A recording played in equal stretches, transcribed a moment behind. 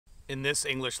In this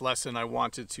English lesson, I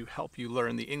wanted to help you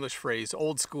learn the English phrase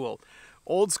old school.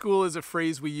 Old school is a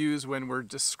phrase we use when we're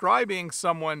describing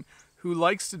someone who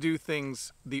likes to do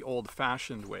things the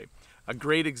old-fashioned way. A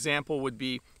great example would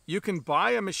be, you can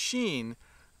buy a machine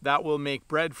that will make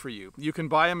bread for you. You can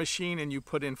buy a machine and you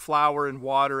put in flour and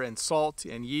water and salt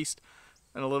and yeast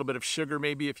and a little bit of sugar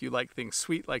maybe if you like things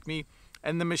sweet like me.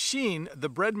 And the machine, the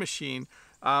bread machine,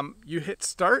 you hit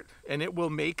start and it will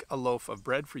make a loaf of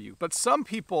bread for you. But some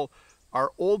people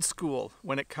are old school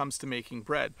when it comes to making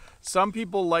bread. Some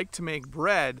people like to make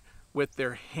bread with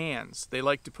their hands. They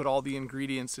like to put all the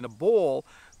ingredients in a bowl.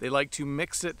 They like to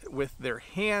mix it with their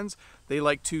hands. They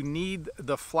like to knead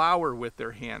the flour with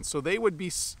their hands. So they would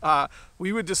be,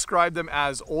 we would describe them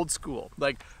as old school.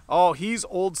 Like, oh, he's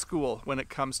old school when it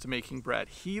comes to making bread.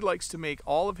 He likes to make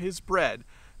all of his bread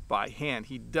by hand.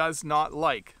 He does not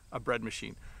like a bread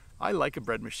machine. I like a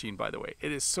bread machine, by the way.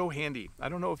 It is so handy. I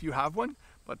don't know if you have one,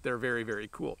 but they're very, very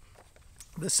cool.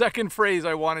 The second phrase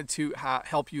I wanted to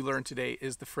help you learn today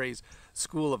is the phrase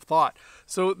school of thought.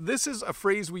 So this is a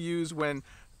phrase we use when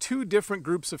two different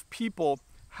groups of people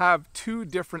have two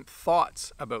different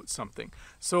thoughts about something.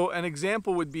 So an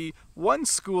example would be, one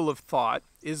school of thought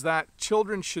is that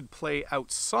children should play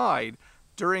outside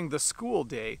during the school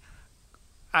day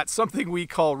at something we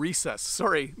call recess.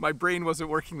 Sorry, my brain wasn't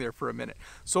working there for a minute.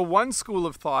 So one school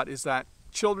of thought is that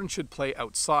children should play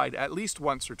outside at least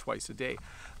once or twice a day.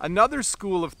 Another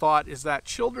school of thought is that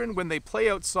children, when they play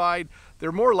outside,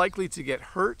 they're more likely to get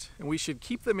hurt, and we should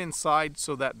keep them inside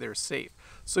so that they're safe.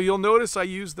 So you'll notice I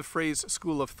use the phrase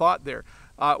school of thought there.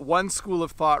 One school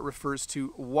of thought refers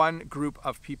to one group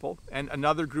of people, and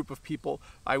another group of people,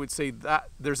 I would say that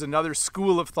there's another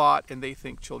school of thought and they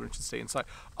think children should stay inside.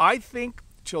 I think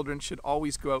children should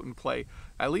always go out and play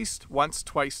at least once,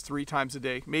 twice, 3 times a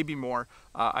day, maybe more.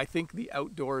 I think the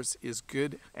outdoors is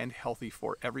good and healthy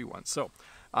for everyone. So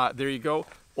there you go.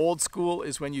 Old school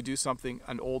is when you do something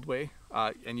an old way,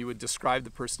 and you would describe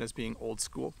the person as being old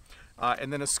school.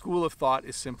 And then a school of thought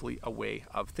is simply a way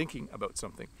of thinking about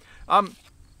something.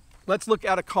 Let's look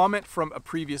at a comment from a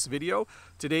previous video.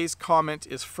 Today's comment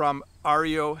is from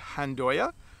Ario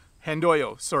Handoyo.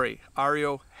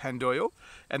 Ario Handoyo.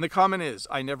 And the comment is,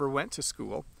 I never went to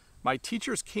school. My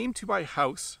teachers came to my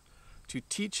house to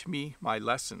teach me my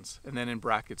lessons, and then in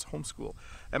brackets, homeschool.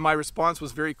 And my response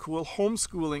was very cool.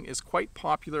 Homeschooling is quite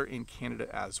popular in Canada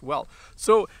as well.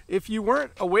 So if you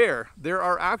weren't aware, there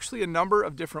are actually a number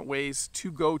of different ways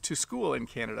to go to school in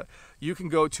Canada. You can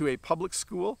go to a public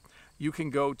school. You can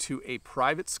go to a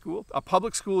private school. A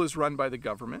public school is run by the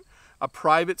government. A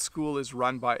private school is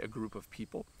run by a group of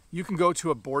people. You can go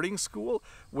to a boarding school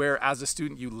where as a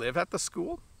student you live at the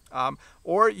school,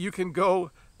 or you can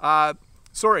go,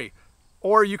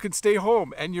 or you can stay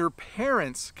home and your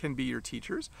parents can be your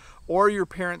teachers, or your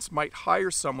parents might hire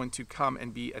someone to come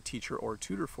and be a teacher or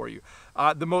tutor for you.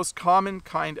 The most common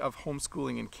kind of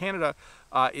homeschooling in Canada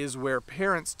is where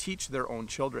parents teach their own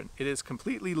children. It is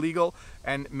completely legal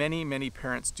and many, many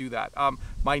parents do that.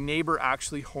 My neighbor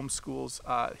actually homeschools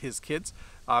his kids,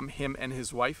 him and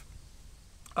his wife.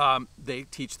 They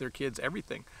teach their kids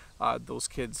everything. Those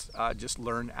kids just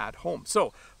learn at home.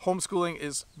 So homeschooling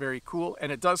is very cool,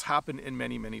 and it does happen in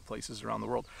many, many places around the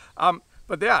world.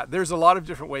 But yeah, there's a lot of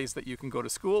different ways that you can go to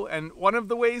school, and one of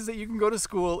the ways that you can go to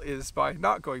school is by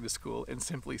not going to school and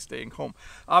simply staying home.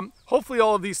 Hopefully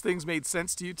all of these things made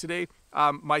sense to you today.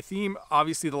 My theme,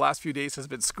 obviously, the last few days has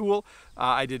been school.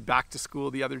 I did back to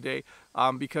school the other day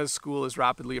because school is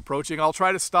rapidly approaching. I'll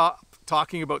try to stop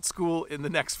talking about school in the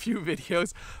next few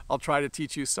videos. I'll try to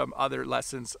teach you some other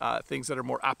lessons, things that are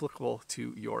more applicable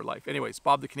to your life. Anyways,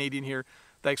 Bob the Canadian here.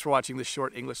 Thanks for watching this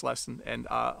short English lesson, and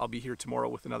I'll be here tomorrow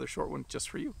with another short one just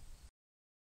for you.